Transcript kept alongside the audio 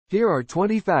Here are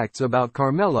 20 facts about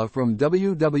Carmella from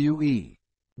WWE.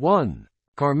 1.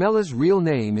 Carmella's real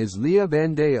name is Leah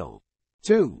Van Dale.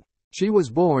 2. She was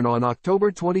born on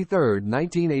October 23,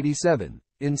 1987,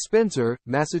 in Spencer,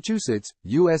 Massachusetts,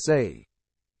 USA.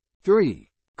 3.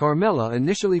 Carmella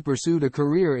initially pursued a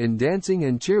career in dancing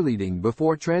and cheerleading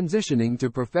before transitioning to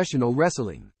professional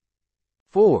wrestling.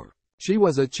 4. She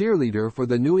was a cheerleader for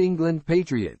the New England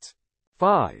Patriots.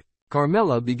 5.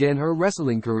 Carmella began her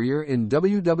wrestling career in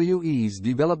WWE's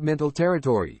developmental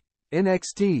territory,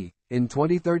 NXT, in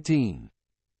 2013.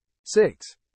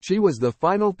 6. She was the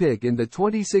final pick in the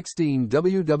 2016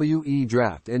 WWE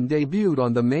Draft and debuted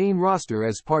on the main roster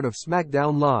as part of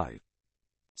SmackDown Live.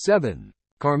 7.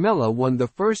 Carmella won the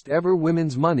first ever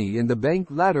Women's Money in the Bank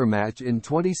ladder match in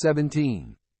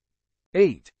 2017.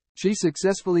 8. She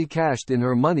successfully cashed in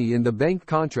her Money in the Bank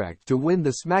contract to win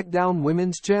the SmackDown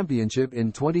Women's Championship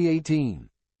in 2018.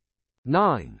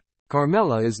 9.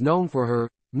 Carmella is known for her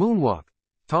moonwalk,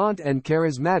 taunt and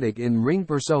charismatic in-ring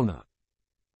persona.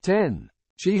 10.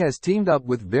 She has teamed up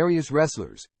with various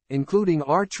wrestlers, including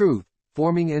R-Truth,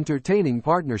 forming entertaining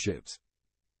partnerships.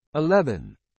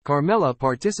 11. Carmella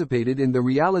participated in the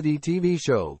reality TV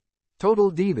show,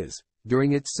 Total Divas,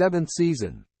 during its 7th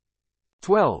season.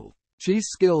 12. She's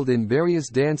skilled in various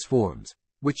dance forms,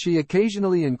 which she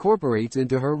occasionally incorporates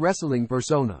into her wrestling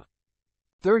persona.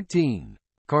 13.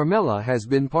 Carmella has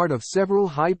been part of several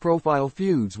high-profile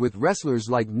feuds with wrestlers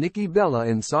like Nikki Bella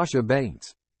and Sasha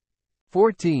Banks.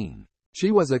 14. She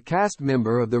was a cast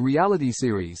member of the reality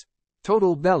series,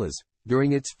 Total Bellas,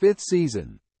 during its 5th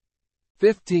season.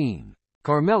 15.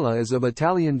 Carmella is of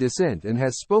Italian descent and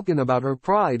has spoken about her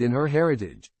pride in her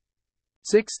heritage.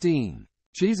 16.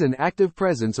 She's an active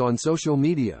presence on social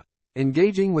media,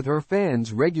 engaging with her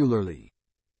fans regularly.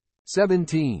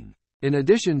 17. In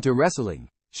addition to wrestling,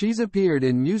 she's appeared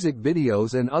in music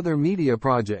videos and other media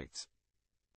projects.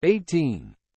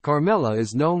 18. Carmella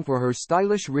is known for her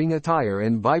stylish ring attire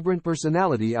and vibrant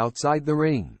personality outside the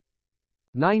ring.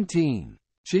 19.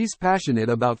 She's passionate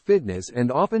about fitness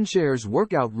and often shares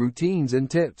workout routines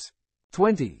and tips.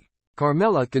 20.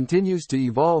 Carmella continues to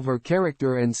evolve her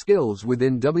character and skills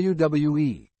within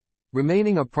WWE,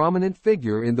 remaining a prominent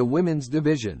figure in the women's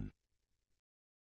division.